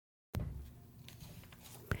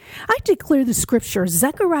I declare the scripture,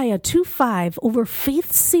 Zechariah 2:5, over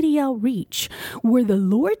Faith City Outreach, where the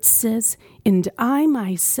Lord says, "And I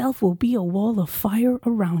myself will be a wall of fire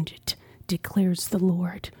around it, declares the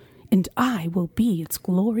Lord, and I will be its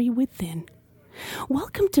glory within."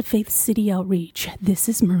 Welcome to Faith City Outreach. This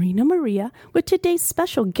is Marina Maria with today's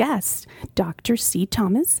special guests, Dr. C.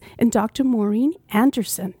 Thomas and Dr. Maureen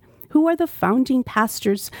Anderson, who are the founding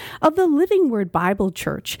pastors of the Living Word Bible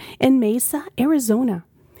Church in Mesa, Arizona.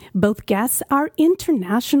 Both guests are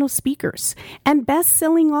international speakers and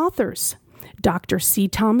best-selling authors. Dr. C.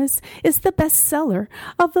 Thomas is the bestseller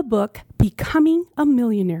of the book Becoming a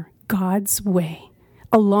Millionaire, God's Way,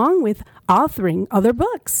 along with authoring other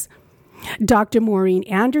books. Dr. Maureen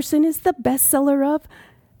Anderson is the bestseller of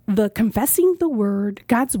The Confessing the Word,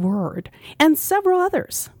 God's Word, and several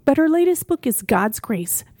others. But her latest book is God's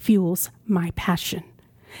Grace Fuels My Passion.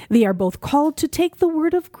 They are both called to take the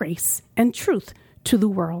word of grace and truth to the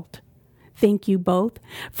world. Thank you both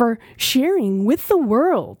for sharing with the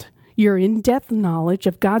world your in-depth knowledge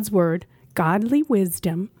of God's Word, godly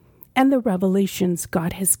wisdom, and the revelations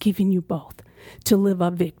God has given you both to live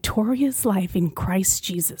a victorious life in Christ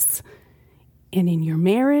Jesus and in your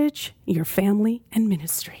marriage, your family, and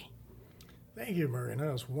ministry. Thank you,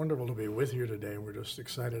 Marina. It's wonderful to be with you today. We're just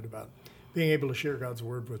excited about being able to share God's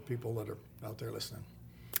Word with people that are out there listening.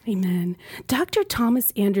 Amen. Dr.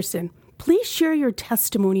 Thomas Anderson, please share your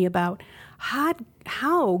testimony about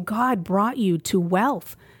how God brought you to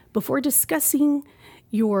wealth before discussing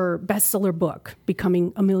your bestseller book,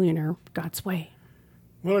 Becoming a Millionaire, God's Way.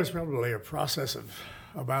 Well, it's probably a process of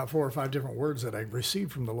about 4 or 5 different words that I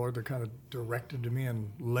received from the Lord that kind of directed to me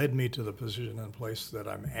and led me to the position and place that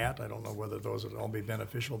I'm at. I don't know whether those would all be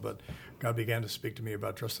beneficial, but God began to speak to me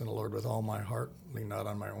about trusting the Lord with all my heart, lean not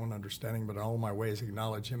on my own understanding, but in all my ways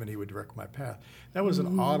acknowledge Him, and He would direct my path. That was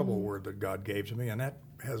an audible word that God gave to me, and that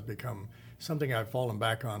has become something I've fallen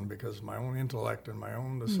back on because of my own intellect and my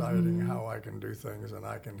own deciding how I can do things and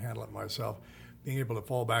I can handle it myself, being able to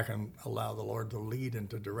fall back and allow the Lord to lead and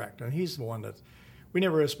to direct. And He's the one that we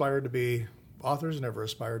never aspired to be authors, never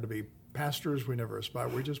aspired to be pastors. We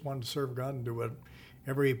just wanted to serve God and do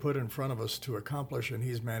whatever He put in front of us to accomplish, and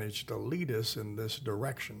He's managed to lead us in this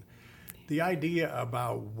direction. The idea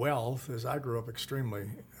about wealth is I grew up extremely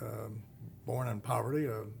born in poverty.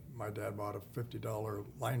 My dad bought a $50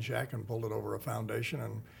 line shack and pulled it over a foundation,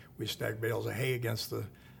 and we stacked bales of hay against the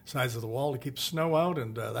sides of the wall to keep snow out,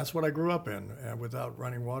 and that's what I grew up in, without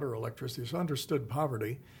running water or electricity. So I understood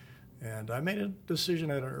poverty. And I made a decision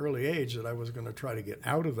at an early age that I was going to try to get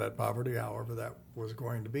out of that poverty, however that was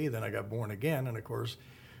going to be. Then I got born again, and of course,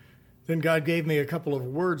 then God gave me a couple of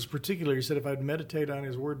words. Particularly, He said if I'd meditate on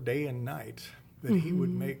His Word day and night, that He would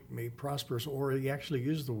make me prosperous, or He actually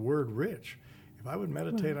used the word rich. If I would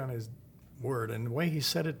meditate on His Word, and the way He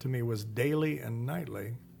said it to me was daily and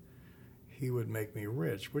nightly, He would make me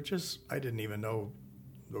rich, which is, I didn't even know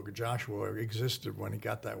the book of Joshua existed when He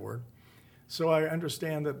got that word. So I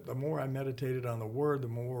understand that the more I meditated on the Word, the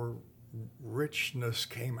more richness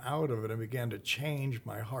came out of it and began to change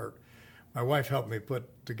my heart. My wife helped me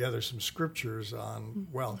put together some scriptures on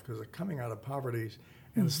wealth, because coming out of poverty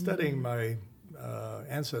and studying my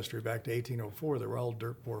ancestry back to 1804, they were all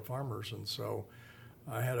dirt poor farmers, and so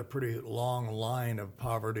I had a pretty long line of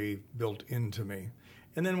poverty built into me.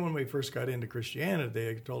 And then when we first got into Christianity,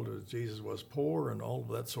 they told us Jesus was poor and all of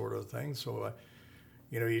that sort of thing, so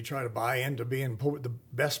you try to buy into being the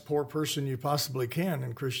best poor person you possibly can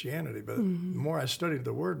in Christianity. But the more I studied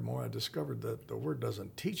the Word, the more I discovered that the Word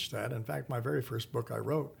doesn't teach that. In fact, my very first book I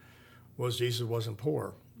wrote was Jesus Wasn't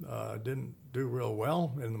Poor. Didn't do real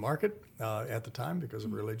well in the market at the time because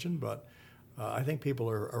of religion, but I think people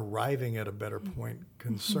are arriving at a better point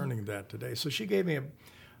concerning that today. So she gave me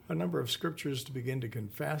a number of scriptures to begin to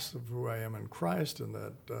confess of who I am in Christ, and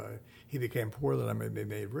that He became poor that I may be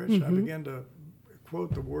made rich. I began to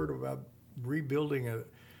quote the word about rebuilding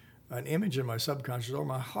an image in my subconscious or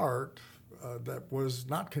my heart that was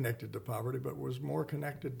not connected to poverty, but was more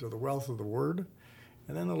connected to the wealth of the Word.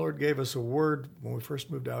 And then the Lord gave us a word when we first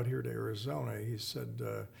moved out here to Arizona. He said,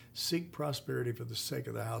 seek prosperity for the sake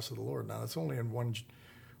of the house of the Lord. Now, that's only in one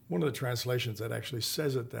of the translations that actually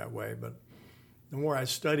says it that way, but the more I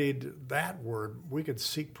studied that word, we could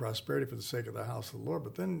seek prosperity for the sake of the house of the Lord.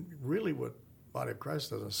 But then really what Body of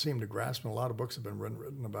Christ doesn't seem to grasp, and a lot of books have been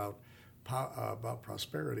written about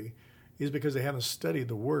prosperity, is because they haven't studied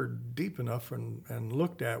the word deep enough and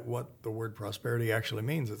looked at what the word prosperity actually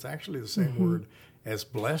means. It's actually the same word as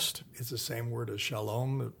blessed. It's the same word as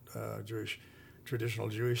shalom. Traditional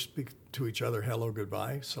Jewish speak to each other, hello,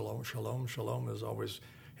 goodbye. Shalom, shalom. Shalom is always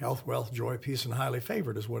Health, wealth, joy, peace, and highly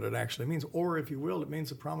favored is what it actually means. Or, if you will, it means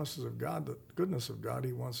the promises of God, the goodness of God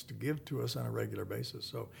he wants to give to us on a regular basis.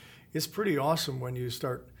 So it's pretty awesome when you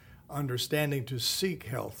start understanding to seek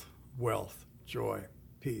health, wealth, joy,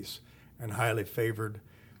 peace, and highly favored,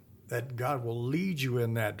 that God will lead you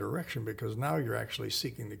in that direction, because now you're actually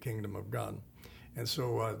seeking the kingdom of God. And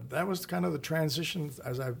so that was kind of the transition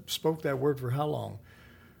as I spoke that word for how long?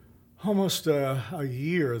 Almost a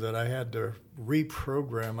year that I had to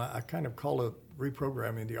reprogram. I kind of call it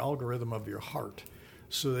reprogramming the algorithm of your heart,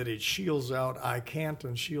 so that it shields out I can't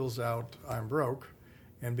and shields out I'm broke,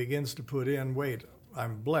 and begins to put in, wait,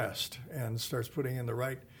 I'm blessed, and starts putting in the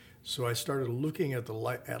right. So I started looking at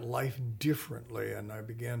at life differently, and I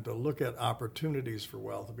began to look at opportunities for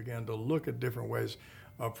wealth. I began to look at different ways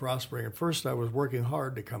of prospering. At first, I was working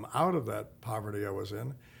hard to come out of that poverty I was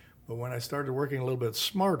in, but when I started working a little bit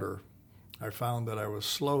smarter, I found that I was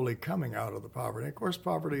slowly coming out of the poverty. Of course,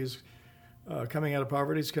 coming out of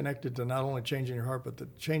poverty is connected to not only changing your heart, but the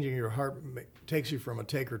changing your heart takes you from a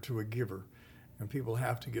taker to a giver. And people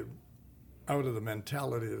have to get out of the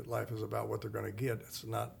mentality that life is about what they're going to get. It's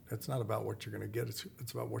not about what you're going to get.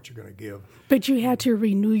 It's about what you're going to give. But you had to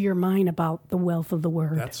renew your mind about the wealth of the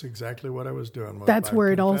word. That's exactly what I was doing. That's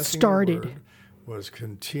where it all started. Was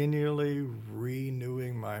continually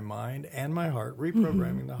renewing my mind and my heart,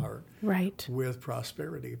 reprogramming the heart, right, with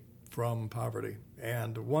prosperity from poverty.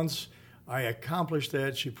 And once I accomplished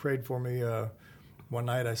that, she prayed for me. One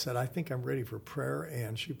night I said, I think I'm ready for prayer,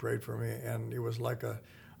 and she prayed for me, and it was like a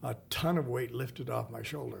ton of weight lifted off my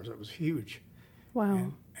shoulders. It was huge.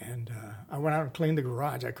 Wow. And I went out and cleaned the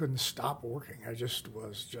garage. I couldn't stop working. I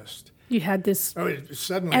was You had this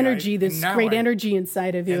suddenly energy, energy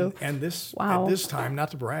inside of you. And this, wow. At this time,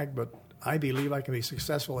 not to brag, but I believe I can be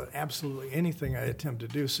successful at absolutely anything I attempt to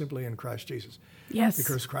do simply in Christ Jesus. Yes.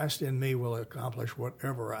 Because Christ in me will accomplish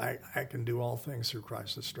whatever. I can do all things through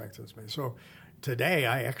Christ that strengthens me. So today,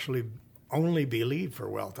 I actually only believe for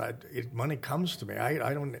wealth. Money comes to me.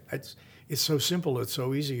 I don't. It's so simple. It's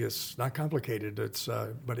so easy. It's not complicated.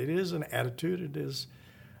 But it is an attitude. It is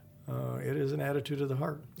an attitude of the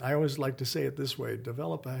heart. I always like to say it this way: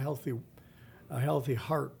 develop a healthy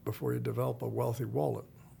heart before you develop a wealthy wallet.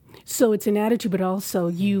 So it's an attitude, but also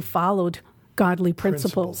you followed godly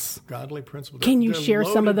principles. Godly principles. Can you share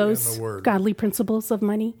some of those godly principles of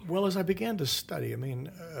money? Well, as I began to study,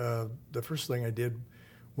 the first thing I did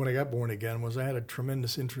when I got born again was I had a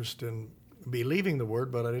tremendous interest in believing the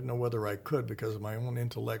word, but I didn't know whether I could because of my own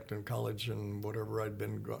intellect in college and whatever I'd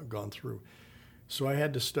been gone through. So I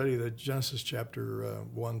had to study the Genesis chapter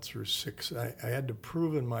 1 through 6. I had to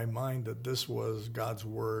prove in my mind that this was God's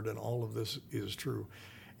word and all of this is true.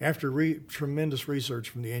 After tremendous research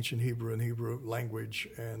from the ancient Hebrew and Hebrew language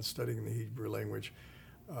and studying the Hebrew language,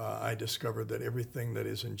 I discovered that everything that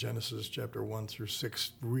is in Genesis chapter 1 through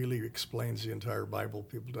 6 really explains the entire Bible.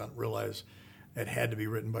 People don't realize it had to be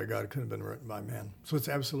written by God. It couldn't have been written by man. So it's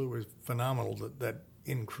absolutely phenomenal that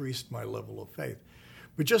increased my level of faith.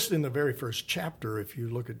 But just in the very first chapter, if you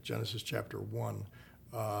look at Genesis chapter 1,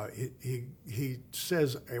 he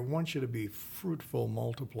says, I want you to be fruitful,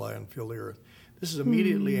 multiply, and fill the earth. This is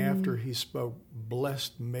immediately after he spoke,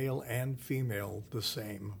 blessed male and female, the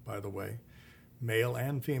same, by the way. Male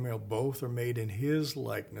and female, both are made in his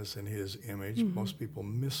likeness and his image. Mm-hmm. Most people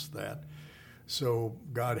miss that. So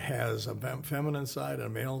God has a feminine side and a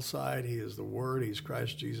male side. He is the Word. He's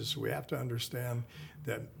Christ Jesus. So we have to understand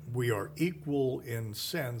that we are equal in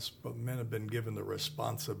sense, but men have been given the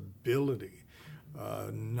responsibility,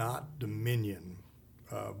 not dominion.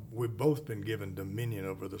 We've both been given dominion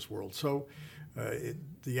over this world. So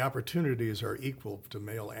the opportunities are equal to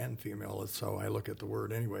male and female. That's how I look at the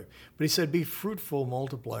word anyway. But he said, be fruitful,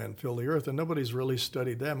 multiply, and fill the earth. And nobody's really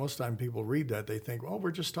studied that. Most of the time people read that, they think, oh,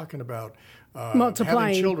 we're just talking about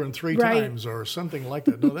having children three times or something like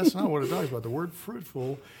that. No, that's not what it talks about. The word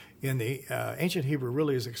fruitful in the ancient Hebrew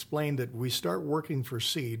really is explained that we start working for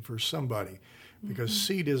seed for somebody, because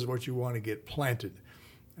seed is what you want to get planted.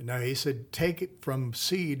 Now, he said, take it from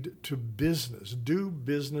seed to business. Do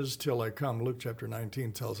business till I come. Luke chapter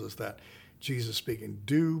 19 tells us that. Jesus speaking,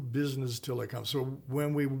 do business till I come. So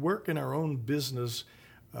when we work in our own business,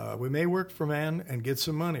 we may work for man and get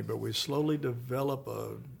some money, but we slowly develop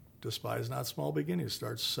despise not small beginnings.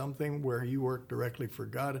 Start something where you work directly for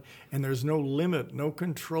God, and there's no limit, no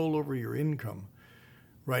control over your income.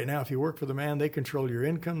 Right now, if you work for the man, they control your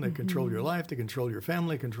income, they control your life, they control your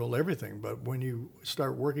family, control everything. But when you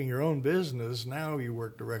start working your own business, now you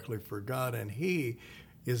work directly for God, and he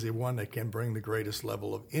is the one that can bring the greatest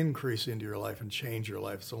level of increase into your life and change your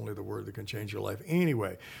life. It's only the word that can change your life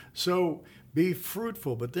anyway. So be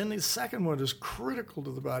fruitful. But then the second one is critical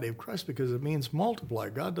to the body of Christ because it means multiply.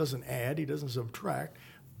 God doesn't add, he doesn't subtract,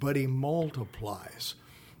 but he multiplies.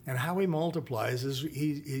 And how he multiplies is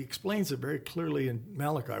he explains it very clearly in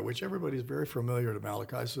Malachi, which everybody's very familiar to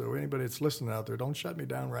Malachi. So anybody that's listening out there, don't shut me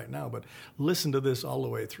down right now, but listen to this all the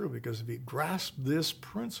way through, because if you grasp this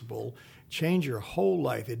principle, change your whole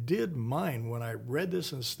life. It did mine when I read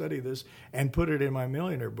this and studied this and put it in my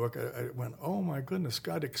Millionaire book. I went, oh my goodness,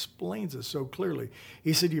 God explains it so clearly.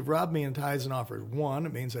 He said, you've robbed me in tithes and offerings. One,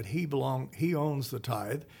 it means that he owns the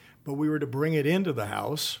tithe, but we were to bring it into the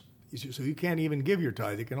house. So you can't even give your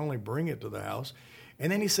tithe. You can only bring it to the house. And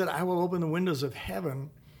then he said, I will open the windows of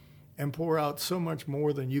heaven and pour out so much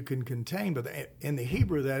more than you can contain. But in the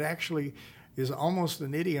Hebrew, that actually is almost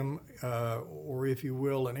an idiom, or if you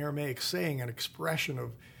will, an Aramaic saying, an expression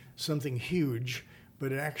of something huge.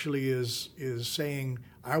 But it actually is saying,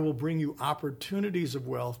 I will bring you opportunities of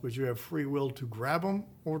wealth, but you have free will to grab them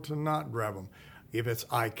or to not grab them. If it's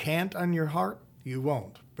I can't on your heart, you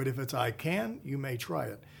won't. But if it's I can, you may try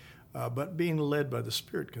it. But being led by the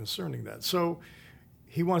Spirit concerning that. So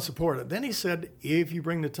he wants to pour it. Then he said, if you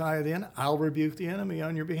bring the tithe in, I'll rebuke the enemy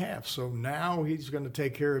on your behalf. So now he's going to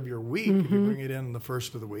take care of your week if you bring it in the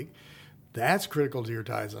first of the week. That's critical to your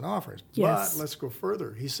tithes and offerings. Yes. But let's go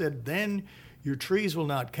further. He said, then your trees will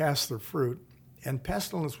not cast their fruit, and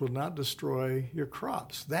pestilence will not destroy your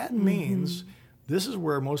crops. That means this is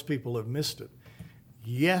where most people have missed it.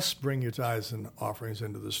 Yes, bring your tithes and offerings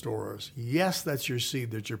into the stores. Yes, that's your seed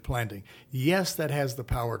that you're planting. Yes, that has the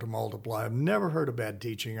power to multiply. I've never heard a bad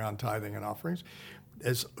teaching on tithing and offerings.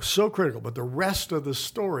 It's so critical. But the rest of the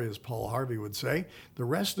story, as Paul Harvey would say, the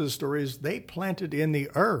rest of the story is they planted in the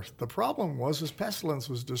earth. The problem was pestilence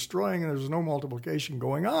was destroying and there was no multiplication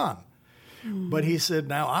going on. But he said,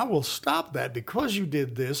 now I will stop that. Because you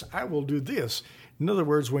did this, I will do this. In other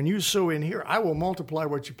words, when you sow in here, I will multiply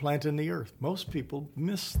what you plant in the earth. Most people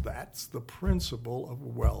miss that. It's the principle of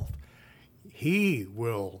wealth. He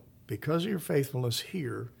will, because of your faithfulness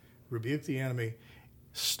here, rebuke the enemy,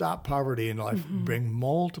 stop poverty in life, bring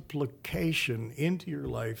multiplication into your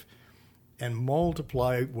life, and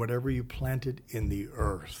multiply whatever you planted in the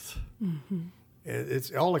earth.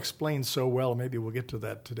 It's all explained so well. Maybe we'll get to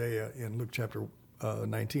that today in Luke chapter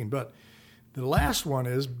 19. But the last one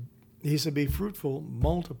is, he said, be fruitful,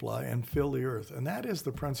 multiply, and fill the earth. And that is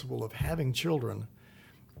the principle of having children.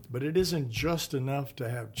 But it isn't just enough to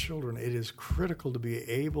have children. It is critical to be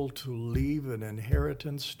able to leave an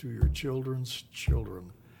inheritance to your children's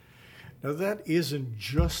children. Now, that isn't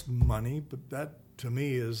just money, but that, to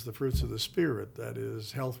me, is the fruits of the Spirit. That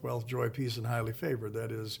is health, wealth, joy, peace, and highly favored.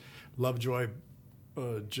 That is love, joy,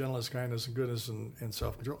 gentleness, kindness, and goodness, and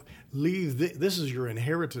self-control. This is your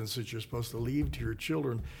inheritance that you're supposed to leave to your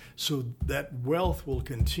children, so that wealth will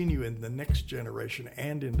continue in the next generation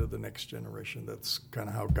and into the next generation. That's kind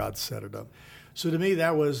of how God set it up. So to me,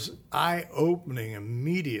 that was eye-opening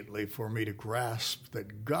immediately for me to grasp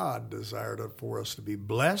that God desired for us to be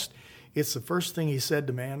blessed. It's the first thing he said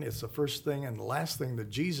to man. It's the first thing and the last thing that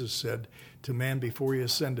Jesus said to man before he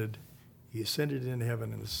ascended. He ascended into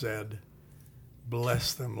heaven and said,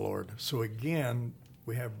 bless them, Lord. So again,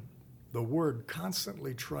 we have the word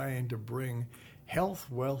constantly trying to bring health,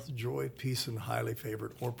 wealth, joy, peace, and highly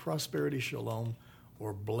favored, or prosperity, shalom,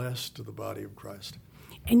 or blessed to the body of Christ.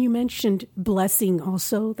 And you mentioned blessing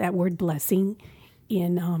also, that word blessing.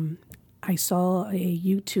 I saw a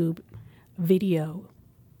YouTube video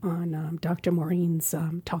on Dr. Maureen's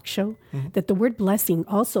talk show that the word blessing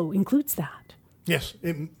also includes that. Yes,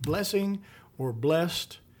 blessing or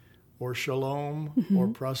blessed or shalom or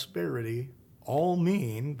prosperity all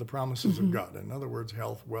mean the promises of God. In other words,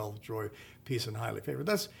 health, wealth, joy, peace, and highly favored.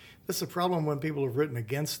 That's the problem when people have written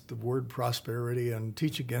against the word prosperity and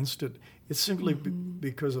teach against it. It's simply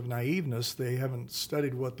because of naiveness. They haven't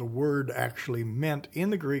studied what the word actually meant in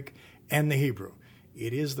the Greek and the Hebrew.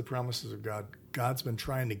 It is the promises of God. God's been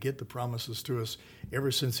trying to get the promises to us ever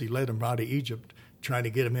since he led them out of Egypt, trying to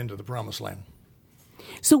get them into the promised land.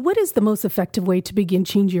 So what is the most effective way to begin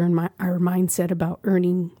changing our mindset about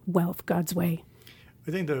earning wealth God's way?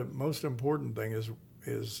 I think the most important thing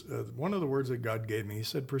is one of the words that God gave me. He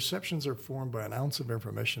said, perceptions are formed by an ounce of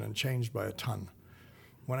information and changed by a ton.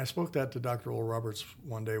 When I spoke that to Dr. Oral Roberts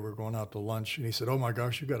one day, we were going out to lunch, and he said, oh my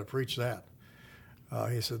gosh, you've got to preach that.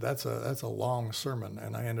 He said, that's a long sermon,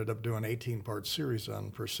 and I ended up doing an 18-part series on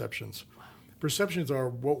perceptions. Wow. Perceptions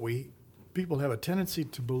are people have a tendency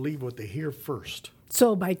to believe what they hear first.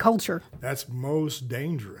 So by culture. That's most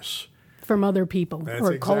dangerous. from other people That's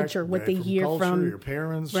or exactly culture, what right. they From hear culture, from your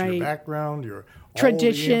parents, right. your background, your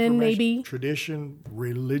tradition, maybe tradition,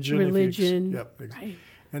 religion. Yep. Right.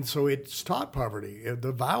 And so it's taught poverty.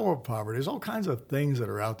 The vow of poverty. There's all kinds of things that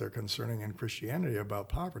are out there concerning in Christianity about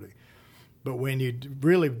poverty. But when you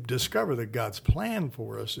really discover that God's plan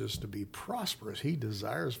for us is to be prosperous, He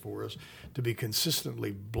desires for us to be consistently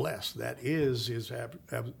blessed. That is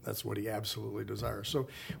that's what He absolutely desires. So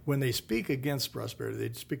when they speak against prosperity,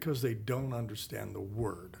 it's because they don't understand the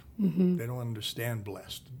word. Mm-hmm. They don't understand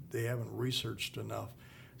blessed. They haven't researched enough.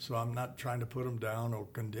 So I'm not trying to put them down or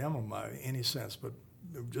condemn them by any sense, but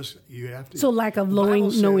just you have to. So lack of knowing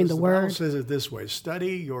the word. The Bible says it this way: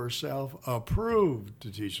 study yourself approved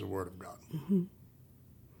to teach the word of God. Mm-hmm.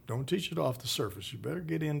 Don't teach it off the surface. You better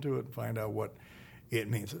get into it and find out what it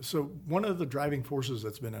means. So one of the driving forces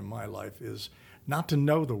that's been in my life is not to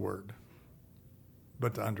know the word,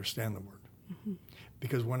 but to understand the word. Mm-hmm.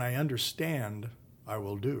 Because when I understand, I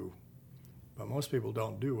will do. But most people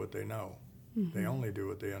don't do what they know. Mm-hmm. They only do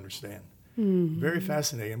what they understand. Mm-hmm. Very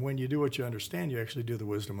fascinating. And when you do what you understand, you actually do the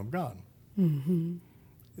wisdom of God. Mm-hmm.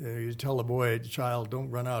 You tell a child, don't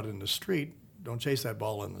run out in the street, don't chase that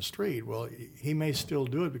ball in the street. Well, he may still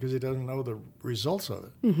do it because he doesn't know the results of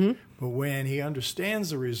it. Mm-hmm. But when he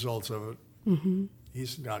understands the results of it, mm-hmm.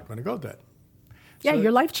 he's not going to go that. Yeah,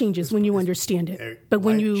 your life changes when you understand it. But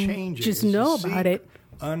when you just know about it.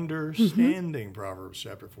 Understanding, mm-hmm. Proverbs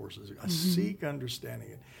chapter 4 says, mm-hmm. seek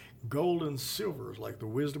understanding it. Gold and silver is like the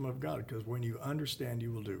wisdom of God, because when you understand,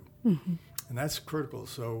 you will do. Mm-hmm. And that's critical.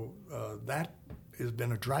 So that has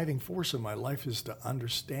been a driving force in my life, is to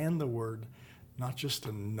understand the word, not just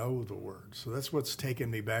to know the word. So that's what's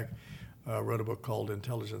taken me back. Wrote a book called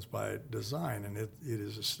Intelligence by Design, and it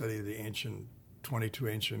is a study of the 22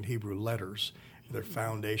 ancient Hebrew letters, their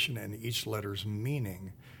foundation and each letter's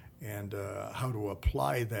meaning, and how to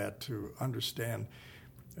apply that to understand.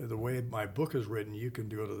 The way my book is written, you can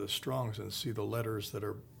go to the Strong's and see the letters that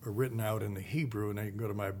are written out in the Hebrew, and then you can go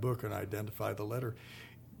to my book and identify the letter.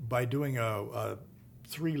 By doing a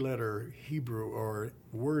 3-letter Hebrew or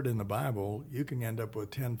word in the Bible, you can end up with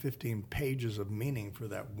 10, 15 pages of meaning for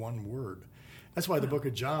that one word. That's why the book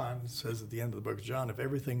of John says at the end of the book of John, if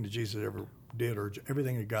everything that Jesus ever did or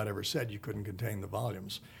everything that God ever said, you couldn't contain the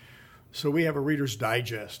volumes. So we have a Reader's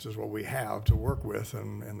Digest is what we have to work with,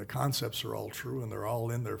 and the concepts are all true, and they're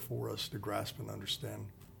all in there for us to grasp and understand.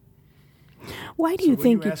 Why do you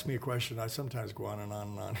think... When you ask me a question, I sometimes go on and on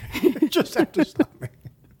and on. You just have to stop me.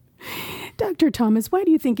 Dr. Thomas, why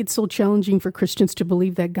do you think it's so challenging for Christians to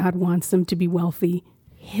believe that God wants them to be wealthy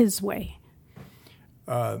His way?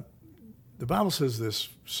 The Bible says this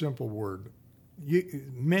simple word.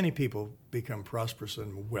 Many people become prosperous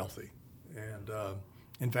and wealthy, and...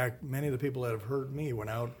 in fact, many of the people that have heard me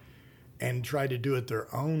went out and tried to do it their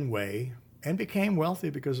own way and became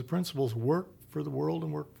wealthy because the principles work for the world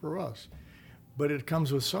and work for us. But it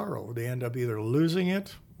comes with sorrow. They end up either losing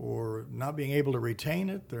it or not being able to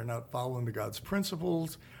retain it. They're not following God's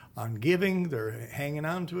principles on giving. They're hanging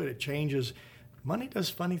on to it. It changes. Money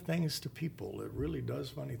does funny things to people. It really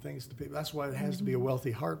does funny things to people. That's why it has to be a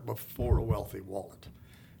wealthy heart before a wealthy wallet.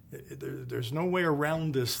 There's no way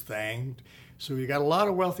around this thing. So you got a lot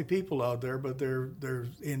of wealthy people out there, but they're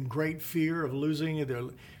in great fear of losing it.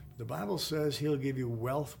 The Bible says He'll give you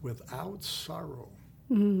wealth without sorrow.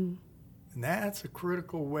 Mm-hmm. And that's a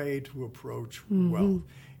critical way to approach wealth.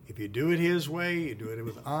 If you do it His way, you do it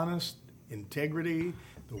with honest integrity,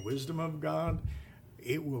 the wisdom of God,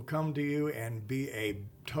 it will come to you and be a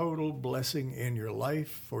total blessing in your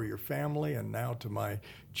life, for your family, and now to my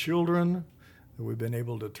children. We've been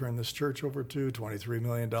able to turn this church over to $23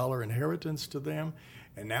 million inheritance to them.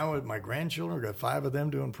 And now with my grandchildren, we've got 5 of them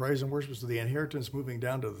doing praise and worship. So the inheritance moving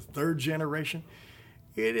down to the 3rd generation.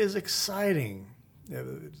 It is exciting.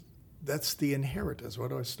 That's the inheritance.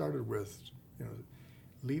 What I started with,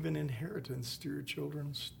 leave an inheritance to your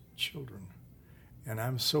children's children. And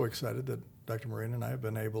I'm so excited that Dr. Maureen and I have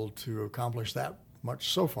been able to accomplish that much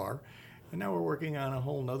so far. And now we're working on a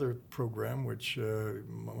whole other program, which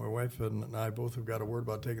my wife and I both have got a word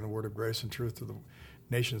about taking the word of grace and truth to the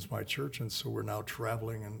nations, my church. And so we're now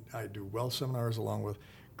traveling, and I do wealth seminars along with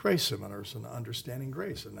grace seminars and understanding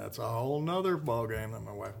grace. And that's a whole nother ballgame that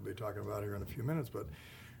my wife will be talking about here in a few minutes. But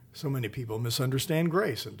so many people misunderstand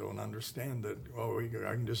grace and don't understand that,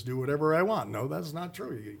 I can just do whatever I want. No, that's not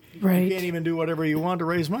true. You can't even do whatever you want to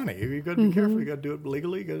raise money. You've got to be careful. You've got to do it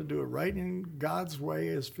legally. You've got to do it right. And God's way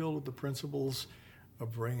is filled with the principles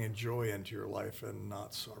of bringing joy into your life and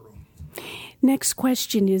not sorrow. Next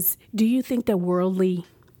question is, do you think that worldly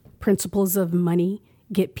principles of money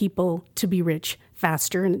get people to be rich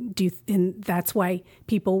faster? And that's why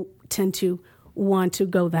people tend to want to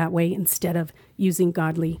go that way instead of using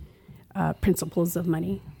godly principles of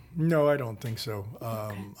money. No, I don't think so.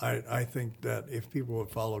 I think that if people would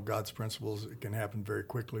follow God's principles, it can happen very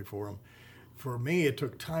quickly for them. For me, it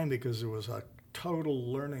took time because it was a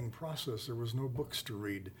total learning process. There was no books to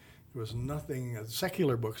read. There was nothing.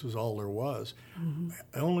 Secular books was all there was. Mm-hmm.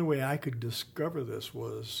 The only way I could discover this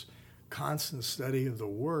was constant study of the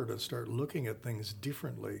Word and start looking at things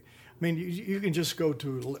differently. I mean, you can just go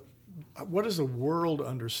to, what does the world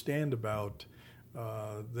understand about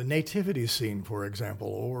the nativity scene, for example,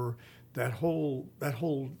 or that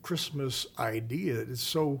whole Christmas idea is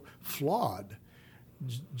so flawed.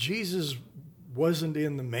 Jesus wasn't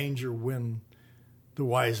in the manger when the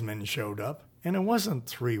wise men showed up, and it wasn't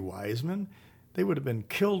 3 wise men. They would have been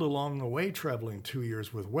killed along the way traveling 2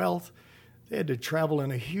 years with wealth. They had to travel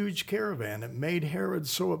in a huge caravan. It made Herod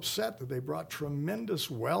so upset that they brought tremendous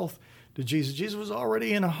wealth to Jesus. Jesus was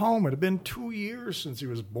already in a home. It had been 2 years since he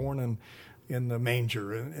was born in the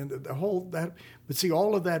manger, and the whole that. But see,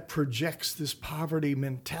 all of that projects this poverty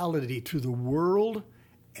mentality to the world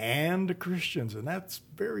and to Christians, and that's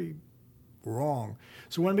very wrong.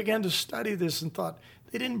 So when I began to study this and thought,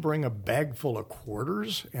 they didn't bring a bag full of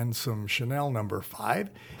quarters and some Chanel No. 5.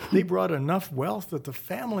 They brought enough wealth that the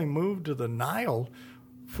family moved to the Nile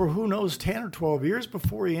for who knows 10 or 12 years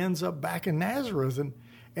before he ends up back in Nazareth. And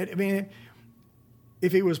I mean,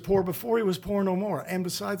 if he was poor before, he was poor no more. And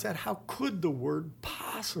besides that, how could the word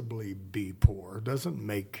possibly be poor? It doesn't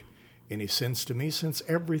make any sense to me, since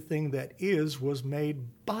everything that is was made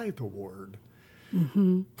by the word.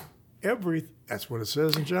 Mm-hmm. That's what it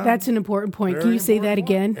says in John. That's an important point. Can you say that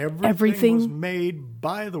again? Everything was made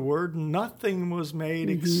by the Word. Nothing was made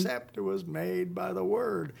except it was made by the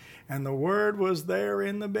Word. And the Word was there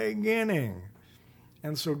in the beginning.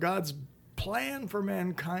 And so God's plan for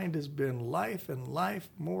mankind has been life, and life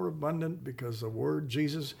more abundant, because the Word,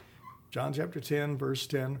 Jesus, John chapter 10, verse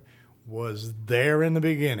 10, was there in the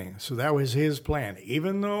beginning. So that was his plan.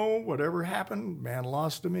 Even though whatever happened, man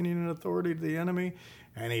lost dominion and authority to the enemy,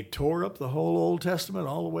 and he tore up the whole Old Testament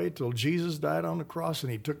all the way till Jesus died on the cross,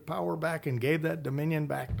 and he took power back and gave that dominion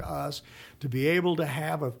back to us to be able to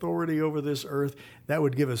have authority over this earth. That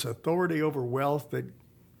would give us authority over wealth, that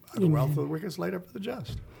the wealth of the wicked is laid up for the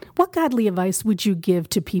just. What godly advice would you give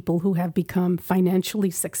to people who have become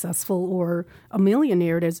financially successful or a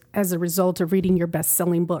millionaire as a result of reading your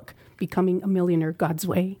best-selling book, Becoming a Millionaire God's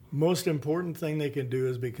Way? Most important thing they can do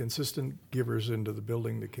is be consistent givers into the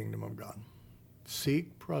building the kingdom of God.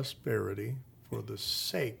 Seek prosperity for the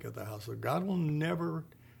sake of the house of God. Will never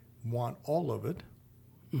want all of it.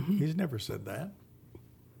 Mm-hmm. He's never said that.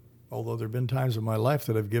 Although there have been times in my life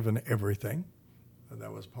that I've given everything. And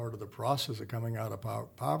that was part of the process of coming out of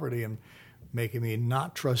poverty and making me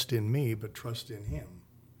not trust in me, but trust in him.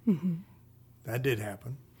 Mm-hmm. That did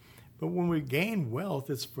happen. But when we gain wealth,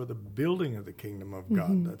 it's for the building of the kingdom of God.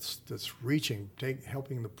 Mm-hmm. That's reaching,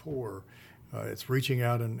 helping the poor. It's reaching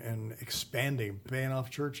out and expanding, paying off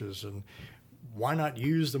churches. And why not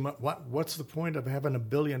use them? What's the point of having $1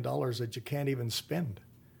 billion that you can't even spend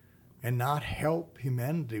and not help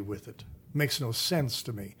humanity with it? Makes no sense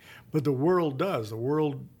to me. But the world does. The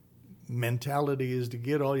world mentality is to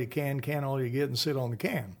get all you can all you get, and sit on the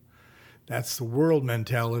can. That's the world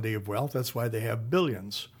mentality of wealth. That's why they have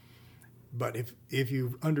billions. But if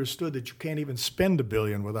you understood that you can't even spend $1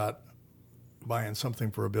 billion without buying something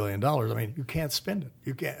for $1 billion, I mean, you can't spend it.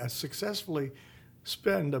 You can't successfully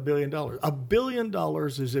spend $1 billion. $1 billion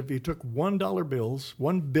is if you took $1 bills,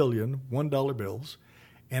 $1 billion $1 bills,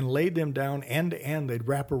 and laid them down end to end, they'd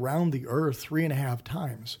wrap around the earth 3.5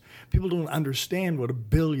 times. People don't understand what $1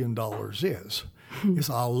 billion is. It's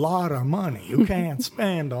a lot of money. You can't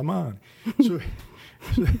spend all money. So,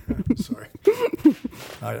 sorry.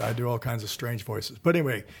 I do all kinds of strange voices. But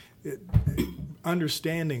anyway,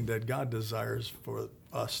 understanding that God desires for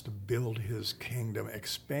us to build his kingdom,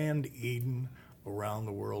 expand Eden around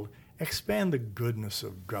the world, expand the goodness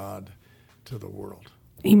of God to the world.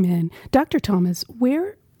 Amen. Dr. Thomas,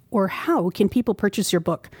 where or how can people purchase your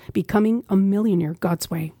book, Becoming a Millionaire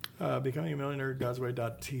God's Way? Becoming a Millionaire God's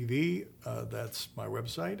Way.tv. That's my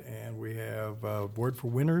website. And we have Word for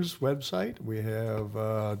Winners website. We have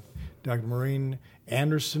Dr. Maureen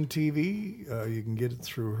Anderson TV. You can get it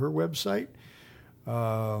through her website.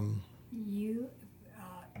 The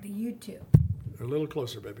YouTube. A little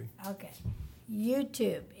closer, baby. Okay.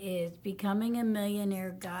 YouTube is Becoming a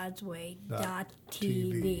Millionaire God's Way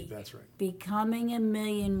 .tv. That's right. Becoming a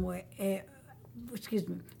Millionaire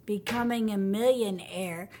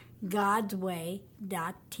God's Way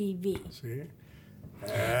 .tv. See,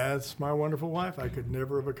 that's my wonderful wife. I could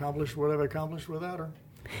never have accomplished what I've accomplished without her.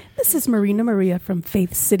 This is Marina Maria from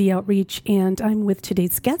Faith City Outreach, and I'm with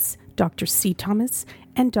today's guests, Dr. C. Thomas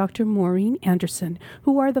and Dr. Maureen Anderson,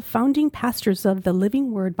 who are the founding pastors of the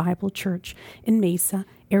Living Word Bible Church in Mesa,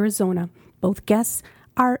 Arizona. Both guests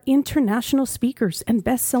are international speakers and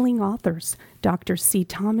best-selling authors. Dr. C.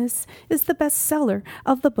 Thomas is the bestseller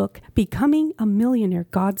of the book Becoming a Millionaire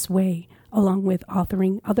God's Way, along with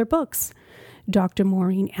authoring other books. Dr.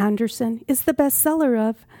 Maureen Anderson is the bestseller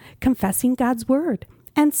of Confessing God's Word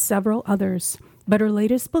and several others. But her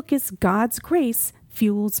latest book is God's Grace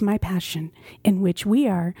Fuels My Passion, in which we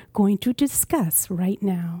are going to discuss right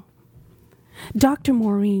now. Dr.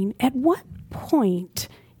 Maureen, at what point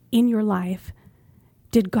in your life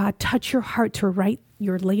did God touch your heart to write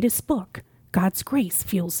your latest book, God's Grace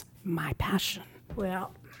Fuels My Passion?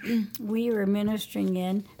 Well, we were ministering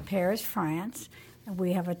in Paris, France.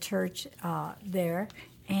 We have a church there,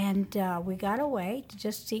 and we got away to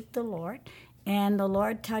just seek the Lord. And the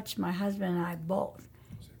Lord touched my husband and I both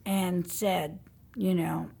and said,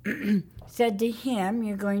 said to him,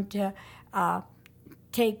 you're going to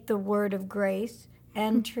take the word of grace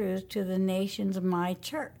and truth to the nations of my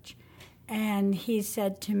church. And he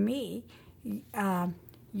said to me,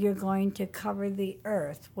 you're going to cover the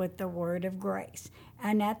earth with the word of grace.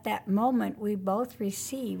 And at that moment, we both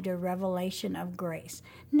received a revelation of grace.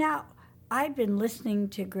 Now, I've been listening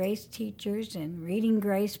to grace teachers and reading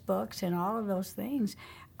grace books and all of those things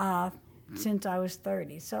since I was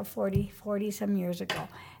 30, so 40 some years ago.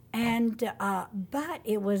 And but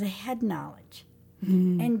it was a head knowledge.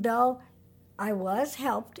 And though I was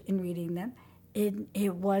helped in reading them,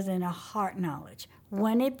 it wasn't a heart knowledge.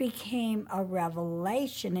 When it became a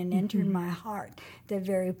revelation and entered my heart, the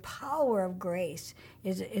very power of grace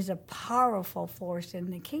is a powerful force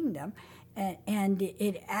in the kingdom, and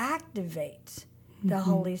it activates the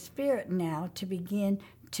Holy Spirit now to begin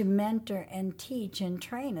to mentor and teach and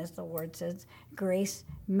train, as the word says. Grace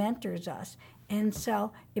mentors us. And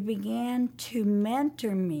so it began to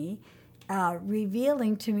mentor me,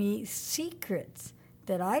 revealing to me secrets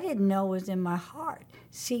that I didn't know was in my heart,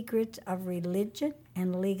 secrets of religion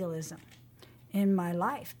and legalism in my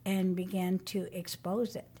life, and began to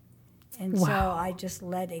expose it. And so I just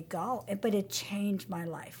let it go. But it changed my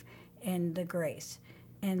life and the grace.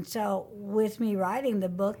 And so with me writing the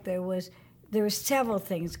book, there were several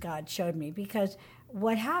things God showed me, because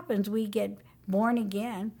what happens, we get born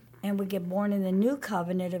again, and we get born in the new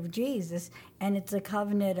covenant of Jesus, and it's a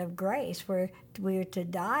covenant of grace where we are to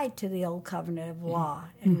die to the old covenant of law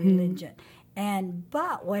and religion.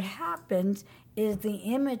 But what happens is the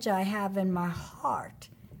image I have in my heart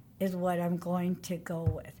is what I'm going to go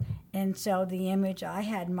with. And so the image I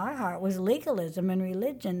had in my heart was legalism and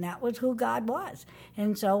religion. That was who God was.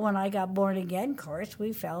 And so when I got born again, of course,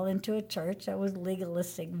 we fell into a church that was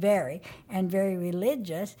legalistic, very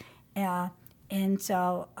religious. And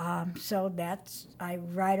so that's, I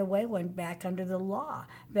right away went back under the law,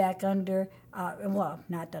 back under,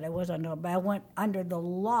 not that I was under, but I went under the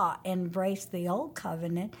law, embraced the old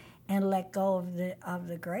covenant, and let go of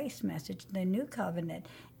the grace message, the new covenant.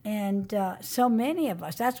 And so many of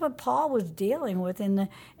us, that's what Paul was dealing with in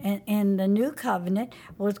the new covenant,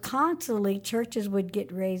 was constantly churches would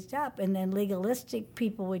get raised up, and then legalistic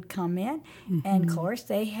people would come in. And of course,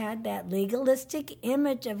 they had that legalistic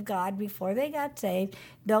image of God before they got saved.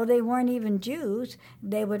 Though they weren't even Jews,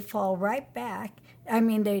 they would fall right back. I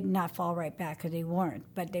mean, they'd not fall right back because they weren't,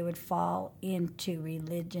 but they would fall into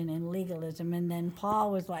religion and legalism. And then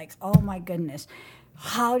Paul was like, oh my goodness,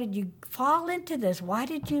 how did you fall into this? Why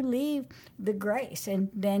did you leave the grace? And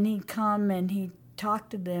then he'd come and he'd talk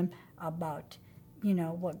to them about,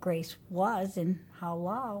 what grace was and how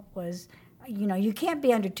law was. You can't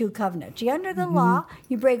be under two covenants. You're under the law.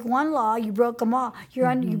 You break one law, you broke them all. You're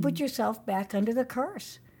under. You put yourself back under the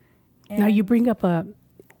curse. And now you bring up an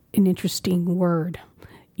interesting word.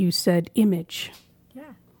 You said image.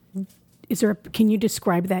 Yeah. Can you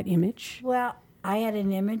describe that image? Well, I had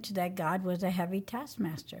an image that God was a heavy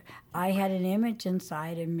taskmaster. I had an image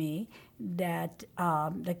inside of me that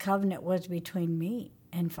the covenant was between me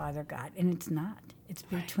and Father God, and it's not. It's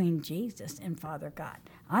between Jesus and Father God.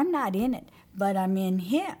 I'm not in it, but I'm in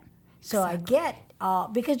Him. So exactly. I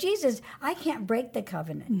get, because Jesus, I can't break the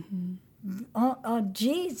covenant.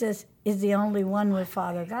 Jesus is the only one with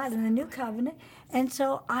Father God in the new covenant, and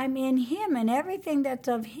so I'm in Him, and everything that's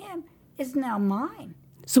of Him is now mine.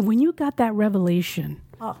 So when you got that revelation,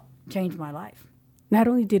 changed my life. Not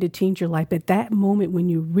only did it change your life, but that moment when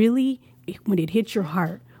when it hit your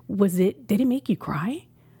heart, did it make you cry?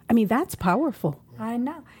 I mean, that's powerful. I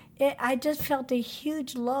know. I just felt a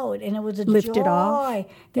huge load, and it was a Lifted joy off.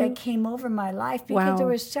 that came over my life because Wow. there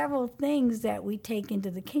were several things that we take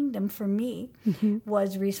into the kingdom. For me,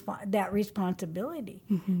 was that responsibility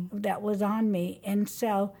that was on me, and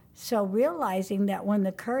so realizing that when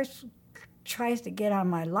the curse tries to get on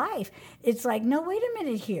my life, it's like, no, wait a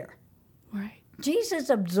minute here. Right. Jesus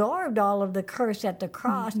absorbed all of the curse at the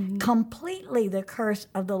cross, completely the curse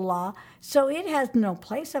of the law, so it has no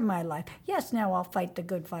place in my life. Yes, now I'll fight the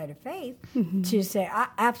good fight of faith to say,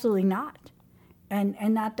 absolutely not. And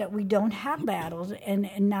not that we don't have battles, and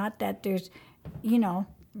not that there's,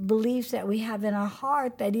 beliefs that we have in our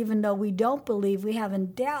heart that even though we don't believe, we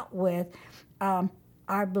haven't dealt with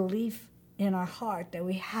our belief in our heart that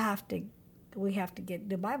we have to get.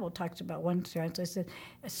 The Bible talks about one translation says,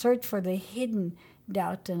 search for the hidden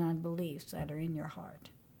doubts and unbeliefs that are in your heart.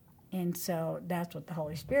 And so that's what the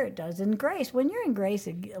Holy Spirit does. In grace, when you're in grace,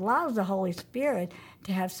 it allows the Holy Spirit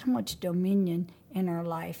to have so much dominion in our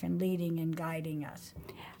life and leading and guiding us.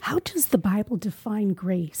 How does the Bible define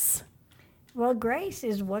grace? Well, grace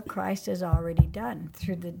is what Christ has already done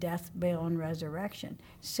through the death, burial, and resurrection.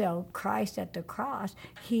 So Christ at the cross,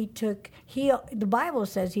 the Bible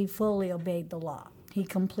says he fully obeyed the law. He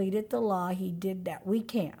completed the law. He did that. We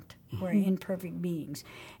can't. We're imperfect beings.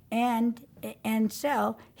 And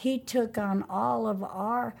so he took on all of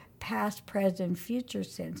our past, present, future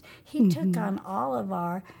sins. He took on all of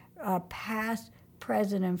our past,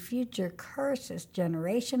 present, and future curses,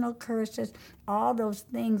 generational curses, all those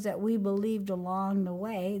things that we believed along the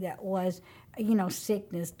way that was,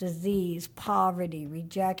 sickness, disease, poverty,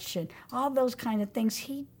 rejection, all those kind of things.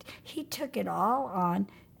 He took it all on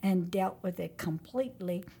and dealt with it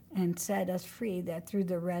completely and set us free, that through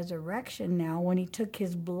the resurrection now, when he took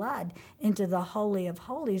his blood into the Holy of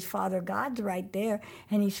Holies, Father God's right there,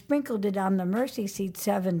 and he sprinkled it on the mercy seat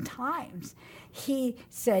 7 times. He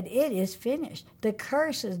said, it is finished. The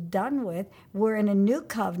curse is done with. We're in a new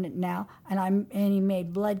covenant now, and he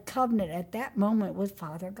made blood covenant at that moment with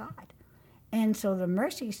Father God. And so the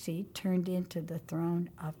mercy seat turned into the throne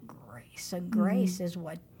of grace. So grace is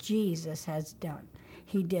what Jesus has done.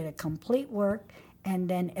 He did a complete work, and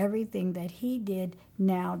then everything that he did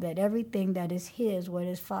now, that everything that is his, what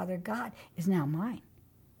is Father God, is now mine.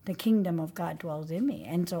 The kingdom of God dwells in me,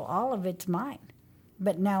 and so all of it's mine.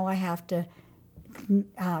 But now I have to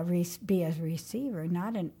be a receiver. I'm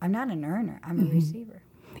not an earner. I'm a receiver.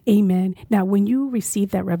 Amen. Now, when you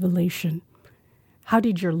received that revelation, how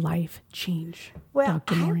did your life change, Well,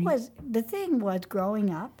 Dr. Maureen? the thing was,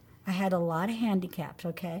 growing up, I had a lot of handicaps,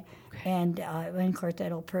 okay? And of course,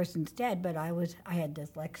 that old person's dead, but I had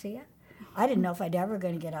dyslexia. I didn't know if I'd ever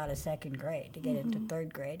going to get out of 2nd grade to get into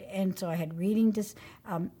 3rd grade. And so I had reading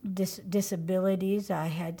disabilities. I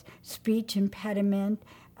had speech impediment.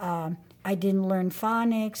 I didn't learn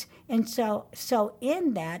phonics. And so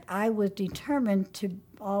in that, I was determined to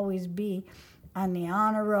always be on the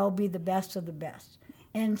honor roll, be the best of the best.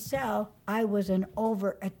 And so I was an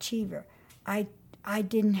overachiever. I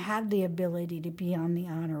didn't have the ability to be on the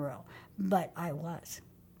honor roll, but I was.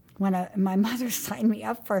 When my mother signed me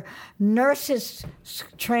up for nurses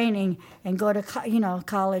training and go to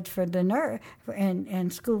college for the nurse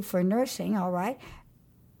and school for nursing, all right.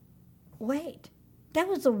 Wait, that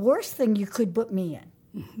was the worst thing you could put me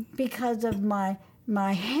in because of my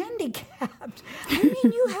handicaps. I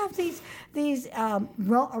mean, you have these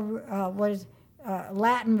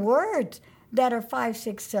Latin words that are 5,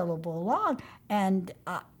 6 syllable long, and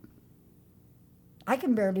I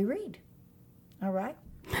can barely read. All right.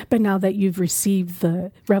 But now that you've received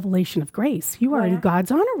the revelation of grace, you are in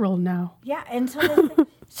God's honor roll now. Yeah, and so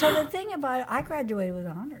the thing about it, I graduated with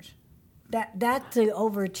honors. That's the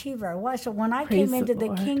overachiever I was. So when I came into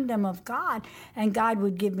the kingdom of God, and God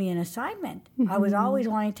would give me an assignment, I was always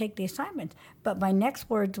wanting to take the assignment. But my next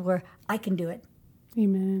words were, I can do it.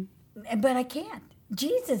 Amen. But I can't.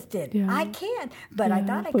 Jesus did. Yeah. I can't. But I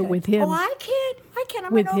thought I but could. with him. Oh, I can't.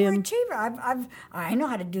 I'm With an him. overachiever. I know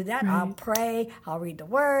how to do that. Right. I'll pray. I'll read the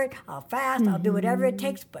word. I'll fast. I'll do whatever it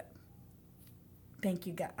takes. But thank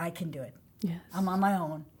you, God. I can do it. Yes. I'm on my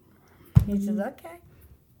own. He says, okay.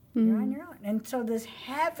 You're on your own. And so this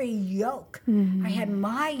heavy yoke, I had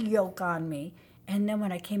my yoke on me. And then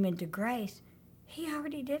when I came into grace, he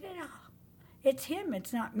already did it all. It's him.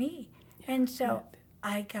 It's not me. And so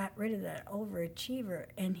I got rid of that overachiever,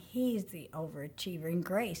 and he's the overachiever. In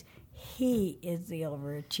grace, he is the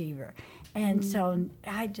overachiever. And so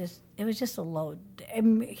it was just a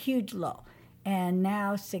huge low. And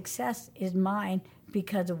now success is mine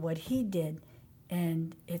because of what he did,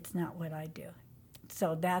 and it's not what I do.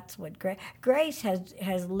 So that's what grace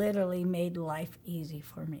has literally made life easy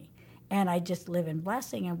for me. And I just live in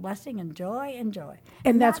blessing and blessing and joy and joy.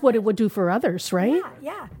 And that's what it would do for others, right?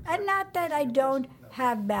 Yeah. And not that I don't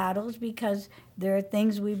have battles, because there are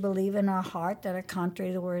things we believe in our heart that are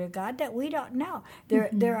contrary to the Word of God that we don't know.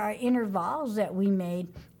 There are intervals that we made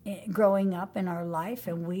growing up in our life,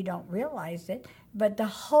 and we don't realize it. But the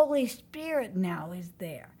Holy Spirit now is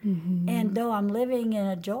there. And though I'm living in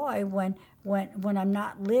a joy when I'm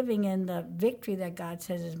not living in the victory that God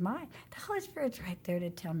says is mine, the Holy Spirit's right there to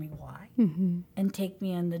tell me why and take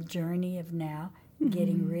me on the journey of now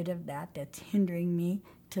getting rid of that's hindering me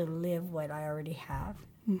to live what I already have.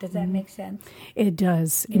 Does that make sense? It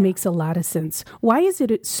does. It makes a lot of sense. Why is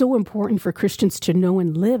it so important for Christians to know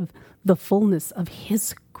and live the fullness of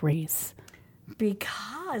His grace?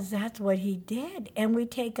 Because that's what He did, and we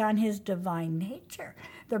take on His divine nature.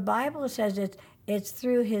 The Bible says it's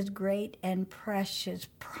through His great and precious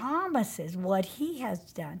promises, what He has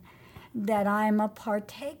done, that I am a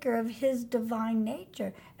partaker of His divine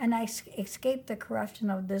nature, and I escape the corruption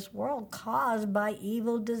of this world caused by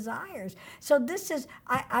evil desires. So this is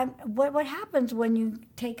what happens when you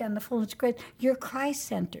take on the fullness of grace. You're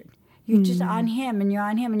Christ-centered. You're just on Him, and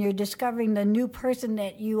you're discovering the new person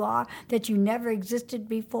that you are, that you never existed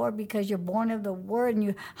before, because you're born of the Word, and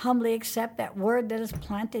you humbly accept that Word that is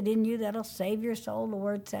planted in you that'll save your soul, the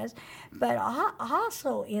Word says. But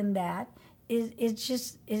also in that is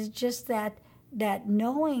just that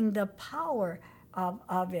knowing the power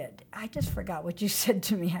of it. I just forgot what you said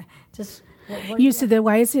to me. You said that.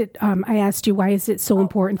 Why is it? I asked you, why is it so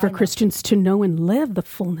important for Christians to know and live the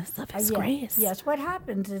fullness of His grace? Yes. What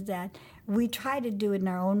happens is that we try to do it in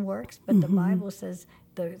our own works, but the Bible says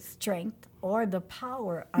the strength or the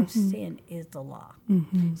power of sin is the law.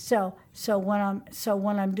 So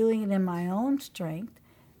when I'm doing it in my own strength,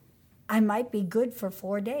 I might be good for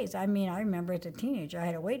 4 days. I mean, I remember as a teenager, I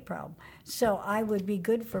had a weight problem. So I would be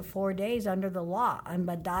good for 4 days under the law. I'm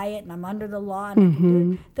a diet, and I'm under the law. And I can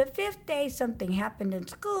do it. The fifth day, something happened in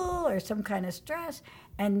school or some kind of stress,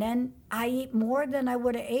 and then I eat more than I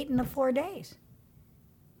would have ate in the 4 days.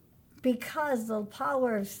 Because the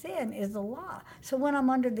power of sin is the law. So when I'm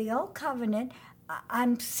under the old covenant,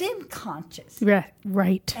 I'm sin conscious.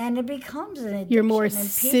 Right. And it becomes an addiction. You're more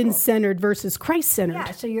sin-centered versus Christ-centered.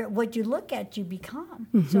 Yeah, so what you look at, you become.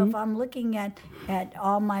 So if I'm looking at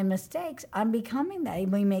all my mistakes, I'm becoming that.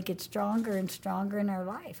 We make it stronger and stronger in our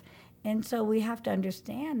life. And so we have to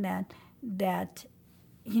understand that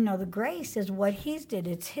the grace is what He's did.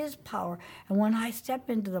 It's His power. And when I step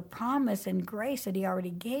into the promise and grace that He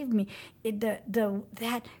already gave me,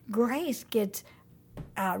 that grace gets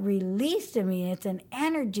released in me. It's an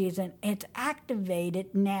energy. It's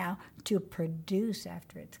activated now to produce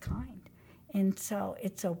after its kind. And so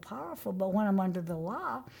it's so powerful. But when I'm under the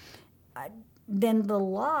law, then the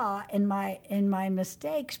law and my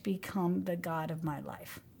mistakes become the God of my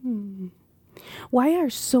life. Why are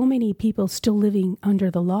so many people still living under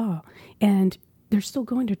the law and they're still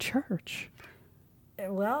going to church?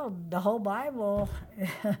 Well, the whole Bible,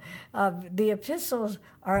 the epistles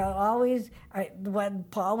are always, what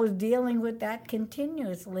Paul was dealing with that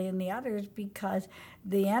continuously, and the others, because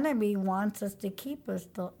the enemy wants us to keep us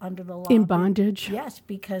under the law. In bondage? Yes,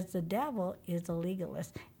 because the devil is a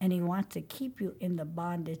legalist, and he wants to keep you in the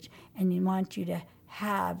bondage, and he wants you to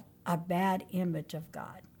have a bad image of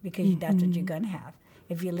God, because that's what you're going to have.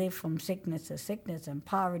 If you live from sickness to sickness and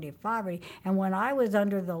poverty to poverty. And when I was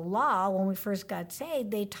under the law, when we first got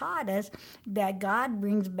saved, they taught us that God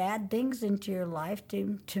brings bad things into your life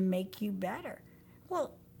to make you better.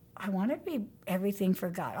 Well, I want to be everything for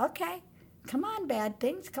God. Okay, come on, bad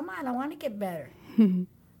things. Come on, I want to get better.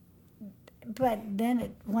 But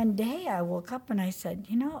then one day I woke up and I said,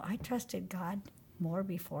 I trusted God more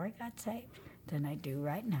before I got saved than I do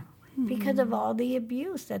right now. Because of all the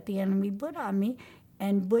abuse that the enemy put on me,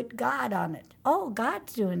 and put God on it. Oh,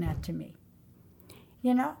 God's doing that to me.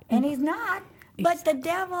 And He's not. But the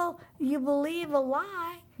devil, you believe a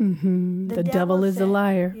lie. The devil is a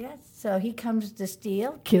liar. Yes, so he comes to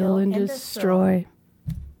steal, kill and destroy.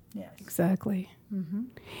 Yes. Exactly.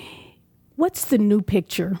 What's the new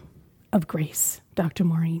picture of grace, Dr.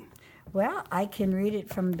 Maureen? Well, I can read it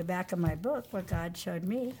from the back of my book, what God showed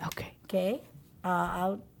me. Okay.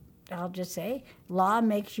 I'll just say, law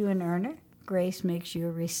makes you an earner. Grace makes you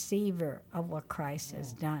a receiver of what Christ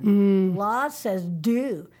has done. Law says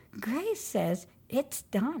do. Grace says it's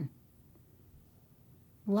done.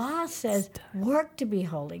 Law says work to be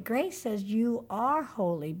holy. Grace says you are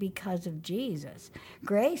holy because of Jesus.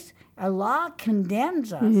 A law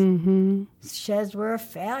condemns us, says we're a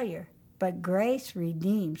failure, but grace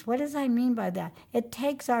redeems. What does I mean by that? It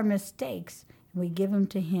takes our mistakes We give them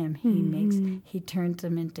to him. He turns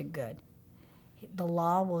them into good. The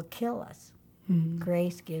law will kill us.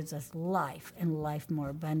 Grace gives us life, and life more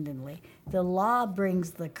abundantly. The law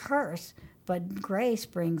brings the curse, but grace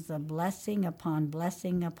brings the blessing upon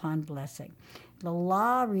blessing upon blessing. The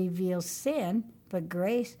law reveals sin, but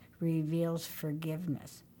grace reveals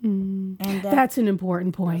forgiveness. And That's an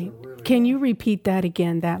important point. Can you repeat that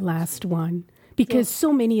again, that last one? Because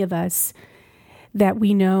so many of us that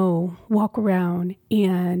we know walk around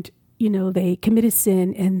and, they commit a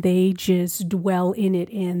sin and they just dwell in it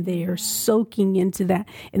and they are soaking into that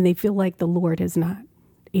and they feel like the Lord is not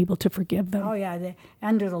able to forgive them. Oh, yeah.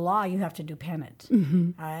 Under the law, you have to do penance.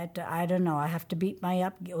 I don't know. I have to beat my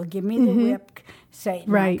up. Give me the whip,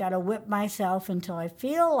 Satan. Right. I've got to whip myself until I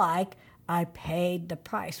feel like I paid the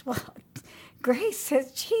price. Well, grace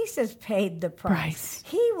says Jesus paid the price.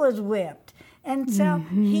 He was whipped. And so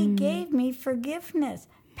he gave me forgiveness,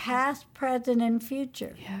 past, present, and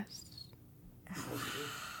future. Yes.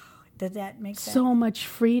 Does that make sense? So much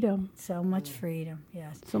freedom. So much freedom,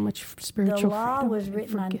 yes. So much spiritual freedom. The law was and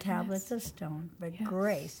written on forgiveness. tablets of stone, but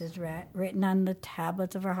grace is written on the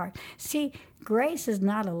tablets of our heart. See, grace is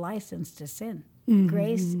not a license to sin.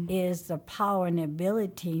 Grace is the power and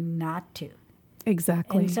ability not to.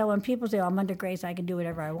 Exactly. And so when people say, I'm under grace, I can do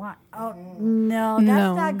whatever I want. Oh, no,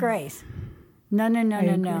 that's not grace. No.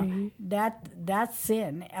 agree. That's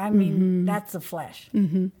sin. I mean, that's the flesh.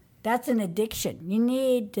 That's an addiction. You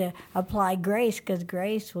need to apply grace because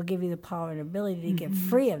grace will give you the power and ability to get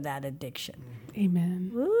free of that addiction.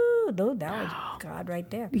 Amen. Ooh, that was God right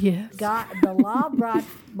there. Yes. God, the law brought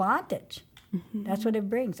bondage. That's what it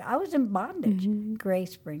brings. I was in bondage.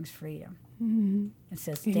 Grace brings freedom. It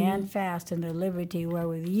says, stand fast in the liberty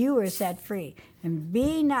wherewith you are set free, and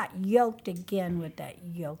be not yoked again with that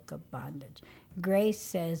yoke of bondage. Grace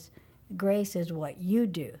says, grace is what you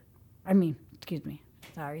do.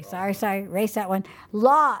 Sorry. Erase that one.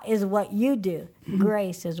 Law is what you do.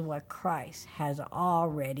 Grace is what Christ has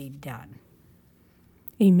already done.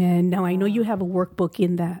 Amen. Now, I know you have a workbook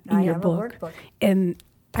in your book. A workbook. And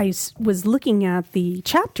I was looking at the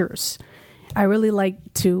chapters. I really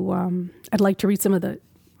like to, I'd like to read some of the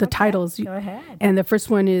titles. Go ahead. And the first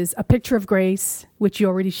one is A Picture of Grace, which you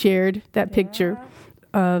already shared, that picture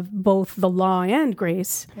of both the law and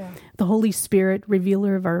grace. Yeah. The Holy Spirit,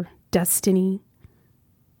 revealer of our destiny.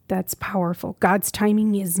 That's powerful. God's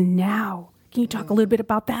timing is now. Can you talk a little bit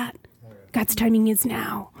about that? God's timing is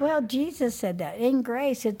now. Well, Jesus said that. In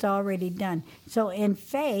grace, it's already done. So in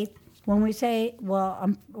faith, when we say,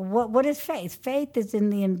 what is faith? Faith is in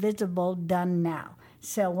the invisible done now.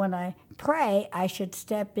 So when I pray, I should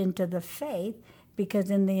step into the faith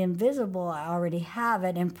because in the invisible, I already have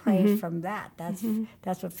it and pray from that.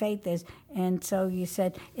 That's what faith is. And so you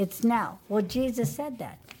said, it's now. Well, Jesus said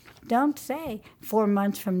that. Don't say 4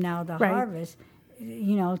 months from now the harvest.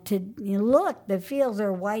 Look, the fields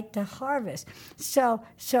are white to harvest. So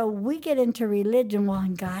we get into religion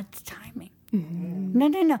in God's timing.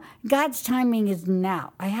 No. God's timing is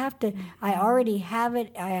now. I already have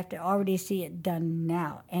it. I have to already see it done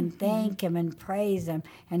now and thank him and praise him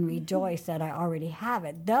and rejoice that I already have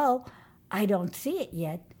it. Though I don't see it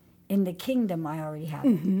yet, in the kingdom I already have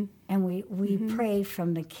it. And we pray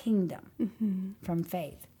from the kingdom, from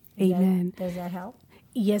faith. Amen. Does that help?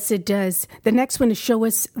 Yes, it does. The next one is show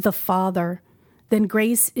us the Father. Then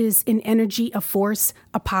grace is an energy, a force,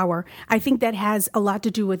 a power. I think that has a lot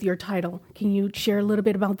to do with your title. Can you share a little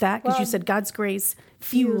bit about that? Because you said God's grace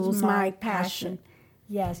fuels my passion.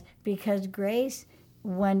 Yes, because grace,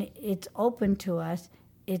 when it's open to us,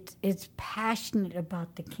 it's passionate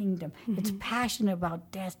about the kingdom. It's passionate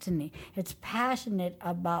about destiny. It's passionate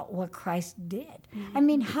about what Christ did. I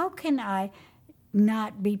mean, how can I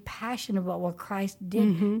not be passionate about what Christ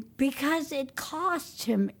did? Because it cost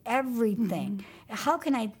him everything. How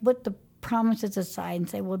can I put the promises aside and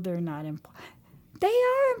say, well, they're not important? They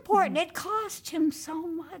are important. It cost him so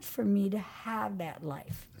much for me to have that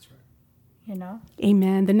life. That's right. You know?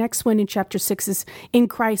 Amen. The next one in chapter 6 is, in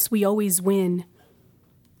Christ we always win.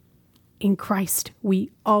 In Christ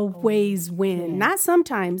we always win. Not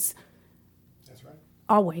sometimes. That's right.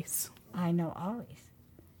 Always. I know, always.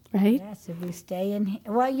 Right? Yes, if we stay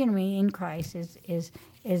in Christ is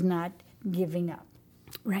not giving up.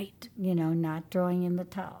 Right. Not throwing in the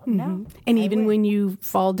towel. No. And even when you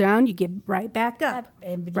fall down, you get right back up.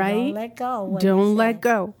 And right? Don't let go. Don't let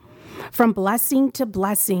go. From blessing to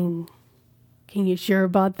blessing. Can you share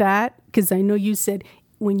about that? Because I know you said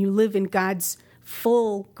when you live in God's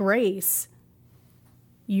full grace,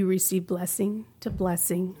 you receive blessing to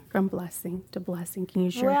blessing, from blessing to blessing. Can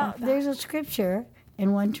you share about that? Well, there's a scripture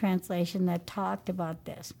in one translation that talked about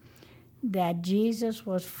this. that Jesus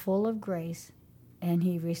was full of grace and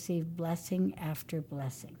he received blessing after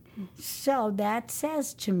blessing. So that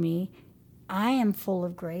says to me, I am full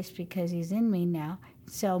of grace because he's in me now.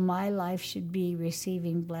 So my life should be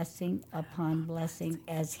receiving blessing upon blessing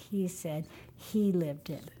as he said he lived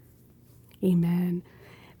it. Amen.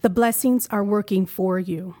 The blessings are working for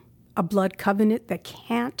you, a blood covenant that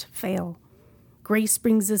can't fail. Grace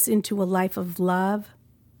brings us into a life of love.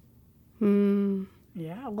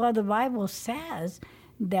 Yeah, well, the Bible says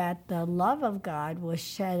that the love of God was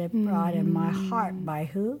shed abroad in my heart by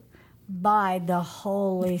who? By the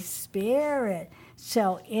Holy Spirit.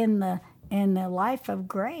 So in the life of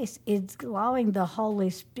grace, it's allowing the Holy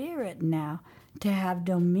Spirit now to have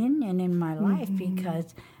dominion in my life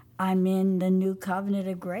because I'm in the new covenant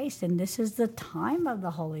of grace, and this is the time of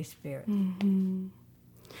the Holy Spirit.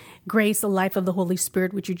 Grace, a life of the Holy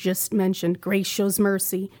Spirit, which you just mentioned. Grace shows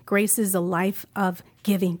mercy. Grace is a life of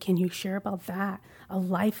giving. Can you share about that? A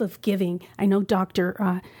life of giving. I know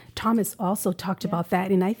Dr. Thomas also talked about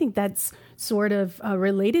that, and I think that's sort of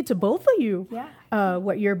related to both of you. Yeah.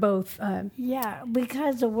 What you're both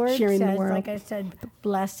because the word sharing says, the world. like I said,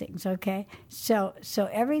 blessings, okay? So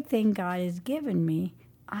everything God has given me,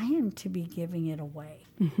 I am to be giving it away.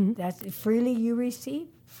 That's freely you receive,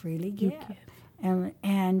 freely give.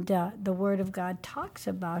 And the Word of God talks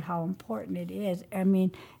about how important it is. I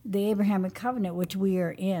mean, the Abrahamic covenant, which we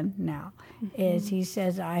are in now, is he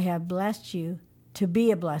says, I have blessed you to be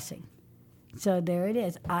a blessing. So there it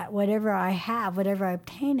is. Whatever I have, whatever I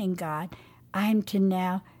obtain in God, I'm to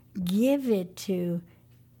now give it to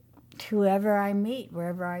whoever I meet,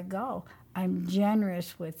 wherever I go. I'm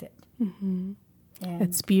generous with it.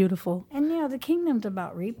 It's beautiful. And, the kingdom's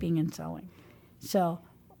about reaping and sowing. So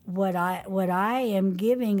what I am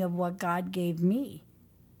giving of what God gave me,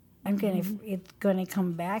 it's going to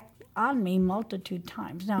come back on me multitude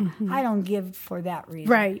times. Now, I don't give for that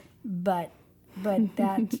reason. Right. But that,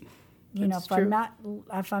 That's if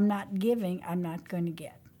I'm not giving, I'm not going to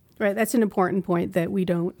get. Right. That's an important point, that we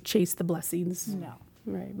don't chase the blessings. No.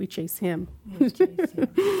 Right. We chase him. We chase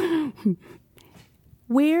him.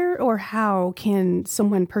 Where or how can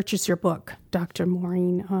someone purchase your book, Dr.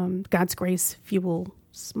 Maureen, God's Grace Fuels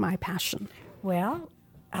My Passion? Well,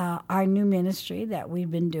 our new ministry that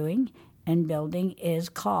we've been doing and building is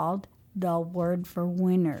called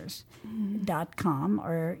thewordforwinners.com,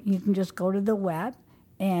 or you can just go to the web,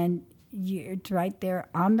 and it's right there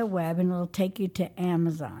on the web, and it'll take you to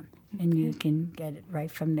Amazon, and you can get it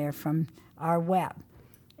right from there from our web.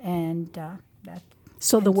 And that's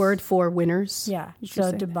So the word for winners? Yeah.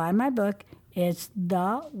 So to buy my book, it's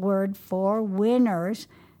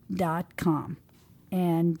thewordforwinners.com.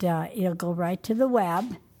 And it'll go right to the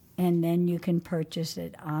web, and then you can purchase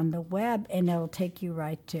it on the web, and it'll take you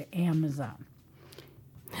right to Amazon.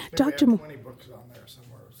 Dr. We have 20 books on there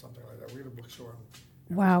somewhere, or something like that. We had a bookstore.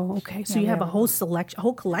 Wow, okay. So you have a whole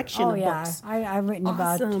collection of books. I've written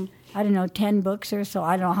Awesome. about, 10 books or so.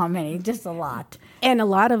 I don't know how many, just a lot. And a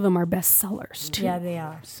lot of them are bestsellers, too. Yeah, they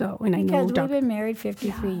are. So, and I know because we've been married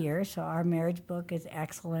 53 years, so our marriage book is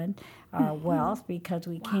excellent. Our wealth, because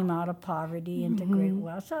we came out of poverty into great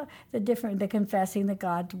wealth. So the confessing the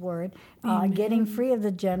God's word, getting free of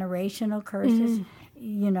the generational curses,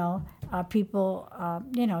 people,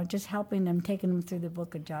 just helping them, taking them through the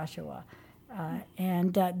book of Joshua.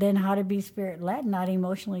 And then how to be spirit-led, not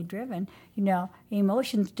emotionally driven.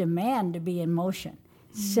 Emotions demand to be in motion.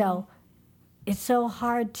 So it's so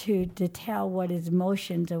hard to tell what is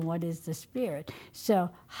emotions and what is the spirit. So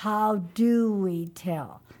how do we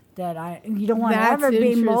tell that you don't want to ever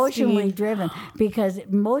be emotionally driven, because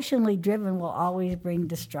emotionally driven will always bring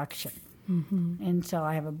destruction. And so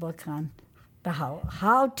I have a book on the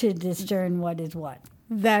how to discern what is what.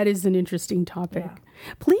 That is an interesting topic. Yeah.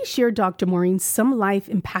 Please share, Dr. Maureen, some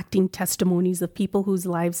life-impacting testimonies of people whose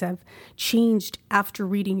lives have changed after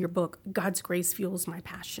reading your book, God's Grace Fuels My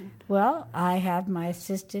Passion. Well, I have my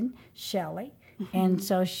assistant, Shelley, and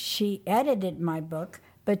so she edited my book,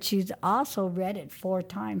 but she's also read it 4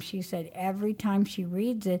 times. She said every time she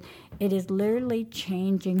reads it, it is literally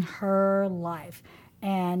changing her life.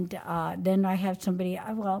 And then I have somebody,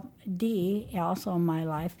 Dee, also in my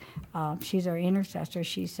life, she's our intercessor.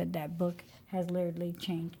 She said that book has literally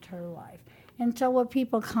changed her life. And so what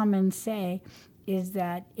people come and say is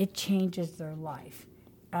that it changes their life.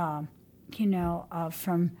 From,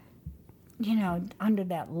 under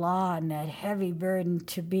that law and that heavy burden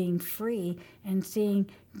to being free and seeing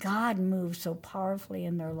God move so powerfully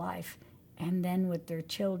in their life. And then with their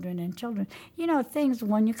children. Things,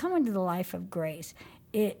 when you come into the life of grace,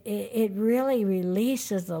 it really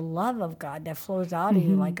releases the love of God that flows out of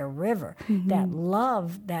you like a river. That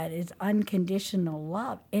love that is unconditional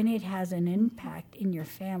love, and it has an impact in your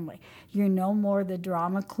family. You're no more the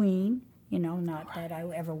drama queen. Not that I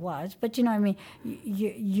ever was, but you know what I mean.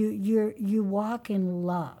 You walk in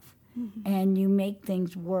love, and you make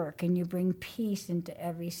things work, and you bring peace into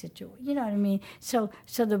every situation. You know what I mean. So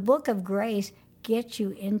the book of grace gets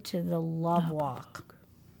you into the love walk.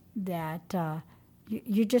 That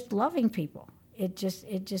you're just loving people. It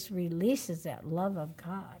just releases that love of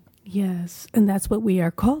God. Yes, and that's what we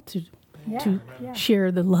are called to share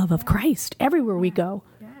the love of Christ everywhere we go.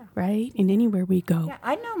 Right? And anywhere we go. Yeah,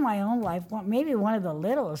 I know my own life, maybe one of the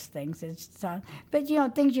littlest things is, but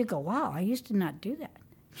things you go, wow, I used to not do that.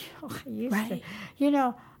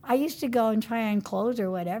 I used to go and try on clothes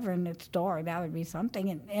or whatever in the store. That would be something.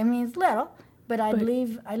 And I mean, it's little, but I'd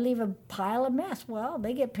leave a pile of mess. Well,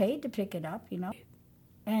 they get paid to pick it up,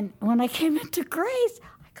 And when I came into grace,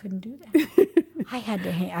 I couldn't do that. I had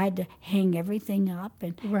to hang everything up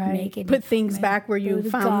and make it. Put things back where you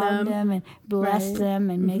found them. And bless them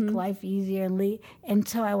and make life easier. And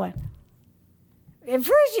so I went, at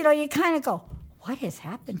first, you kind of go, what has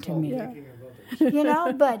happened to me?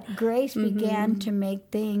 But grace began to make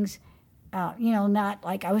things, not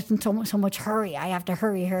like I was in so much hurry. I have to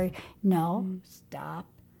hurry. No, stop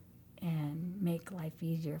and make life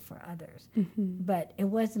easier for others. But it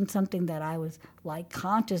wasn't something that I was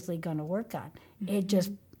consciously going to work on. It just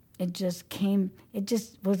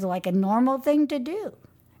was like a normal thing to do,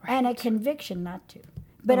 and a conviction not to.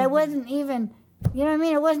 But I wasn't even,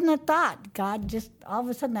 it wasn't a thought. God just, all of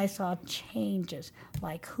a sudden I saw changes.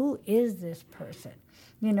 Like, who is this person?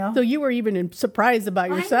 So you were even surprised about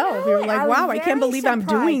yourself. You were like, wow, I can't believe I'm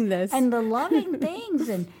doing this. And the loving things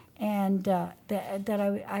and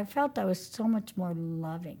that I felt I was so much more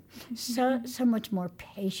loving, so much more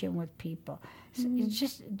patient with people. So it's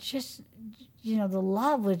just the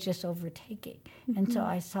love was just overtaking, and so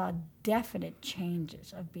I saw definite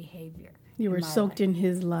changes of behavior. You were soaked in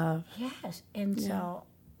His love. Yes, and so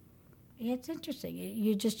it's interesting.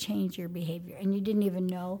 You just change your behavior, and you didn't even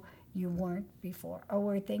know you weren't before, or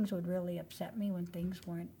where things would really upset me when things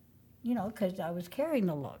weren't. Because I was carrying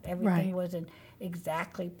the load. Everything wasn't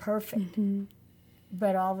exactly perfect.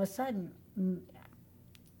 But all of a sudden,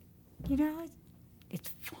 it's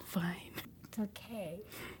fine. It's okay.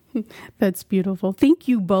 That's beautiful. Thank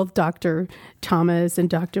you both, Dr. Thomas and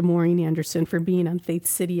Dr. Maureen Anderson, for being on Faith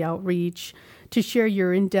City Outreach to share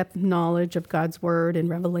your in-depth knowledge of God's Word and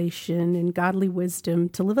revelation and godly wisdom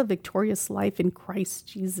to live a victorious life in Christ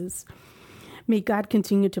Jesus. May God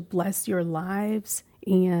continue to bless your lives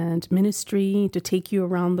and ministry, to take you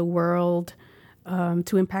around the world,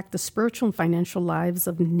 to impact the spiritual and financial lives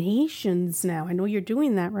of nations now. I know you're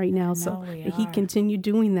doing that right now, so may He continue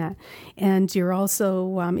doing that. And you're also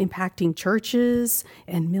impacting churches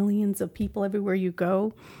and millions of people everywhere you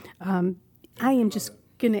go. I am just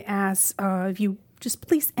going to ask if you just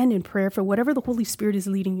please end in prayer for whatever the Holy Spirit is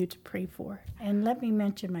leading you to pray for. And let me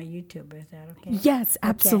mention my YouTube. Is that okay? Yes,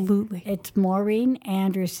 absolutely. Okay. It's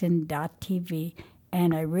MaureenAnderson.tv.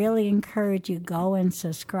 And I really encourage you, go and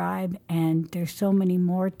subscribe. And there's so many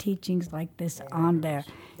more teachings like this on there.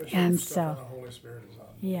 And so, the Holy Spirit is on.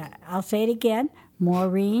 Yeah, I'll say it again,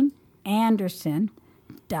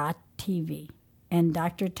 MaureenAnderson.tv. And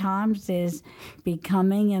Dr. Tom's is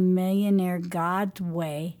Becoming a Millionaire God's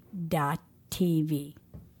Way.tv.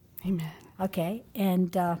 Amen. Okay,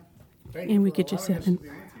 and we could just have an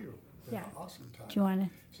awesome time. Do you want to?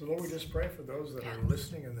 So Lord, we just pray for those that are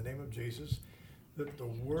listening in the name of Jesus, that the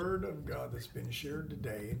Word of God that's been shared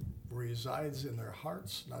today resides in their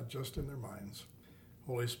hearts, not just in their minds.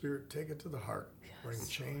 Holy Spirit, take it to the heart. Bring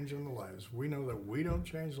change in the lives. We know that we don't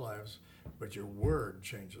change lives, but your Word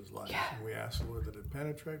changes lives. Yeah. And we ask, Lord, that it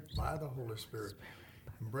penetrate by the Holy Spirit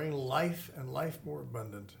and bring life and life more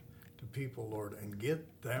abundant to people, Lord, and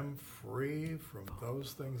get them free from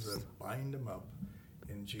those things that bind them up.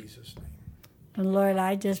 In Jesus' name. And Lord,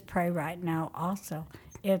 I just pray right now also,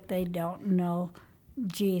 if they don't know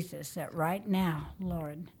Jesus, that right now,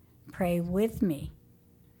 Lord, pray with me.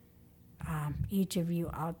 Each of you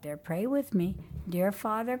out there, pray with me. Dear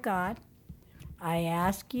Father God, I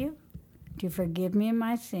ask you to forgive me of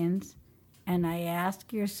my sins, and I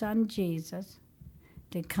ask your Son Jesus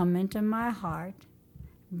to come into my heart,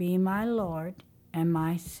 be my Lord and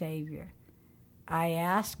my Savior. I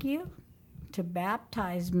ask you to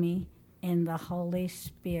baptize me in the Holy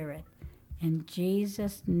Spirit. In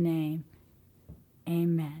Jesus' name,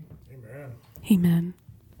 amen. Amen. Amen.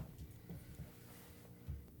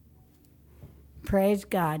 Praise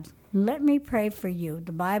God. Let me pray for you.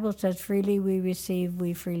 The Bible says, freely we receive,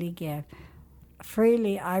 we freely give.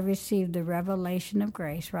 Freely I receive the revelation of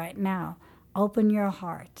grace right now. Open your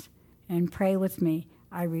hearts and pray with me.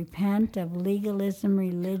 I repent of legalism,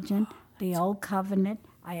 religion, the old covenant.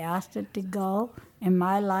 I asked it to go. In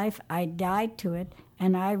my life, I died to it,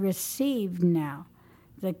 and I receive now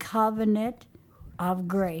the covenant of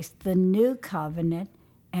grace, the new covenant,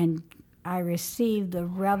 and I receive the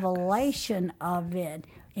revelation of it.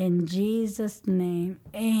 In Jesus' name,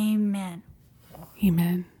 amen.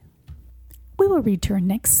 Amen. We will return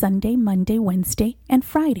next Sunday, Monday, Wednesday, and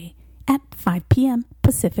Friday at 5 p.m.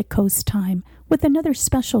 Pacific Coast Time with another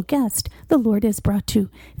special guest the Lord has brought to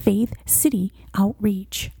Faith City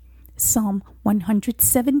Outreach. Psalm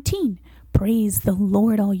 117. Praise the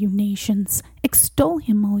Lord, all you nations. Extol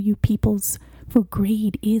him, all you peoples. For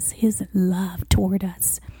great is his love toward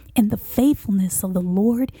us, and the faithfulness of the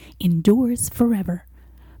Lord endures forever.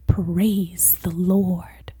 Praise the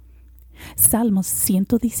Lord. Salmos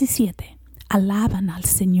 117. Alaban al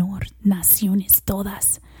Señor, naciones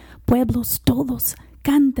todas. Pueblos todos,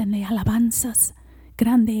 cántenle alabanzas.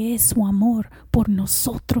 Grande es su amor por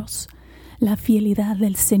nosotros. La fidelidad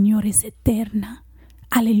del Señor es eterna.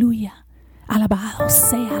 Aleluya. Alabado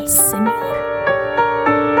sea el Señor.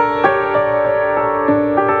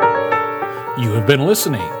 You have been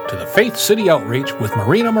listening to the Faith City Outreach with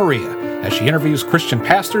Maureen Maria as she interviews Christian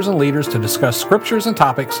pastors and leaders to discuss scriptures and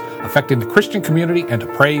topics affecting the Christian community and to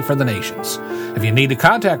pray for the nations. If you need to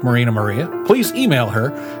contact Maureen Maria, please email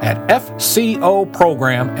her at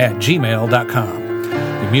fcoprogram@gmail.com.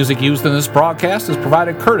 The music used in this broadcast is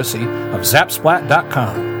provided courtesy of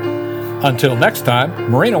Zapsplat.com. Until next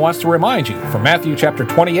time, Marina wants to remind you from Matthew chapter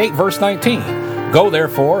 28, verse 19, Go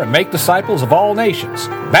therefore and make disciples of all nations,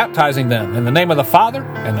 baptizing them in the name of the Father,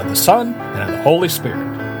 and of the Son, and of the Holy Spirit.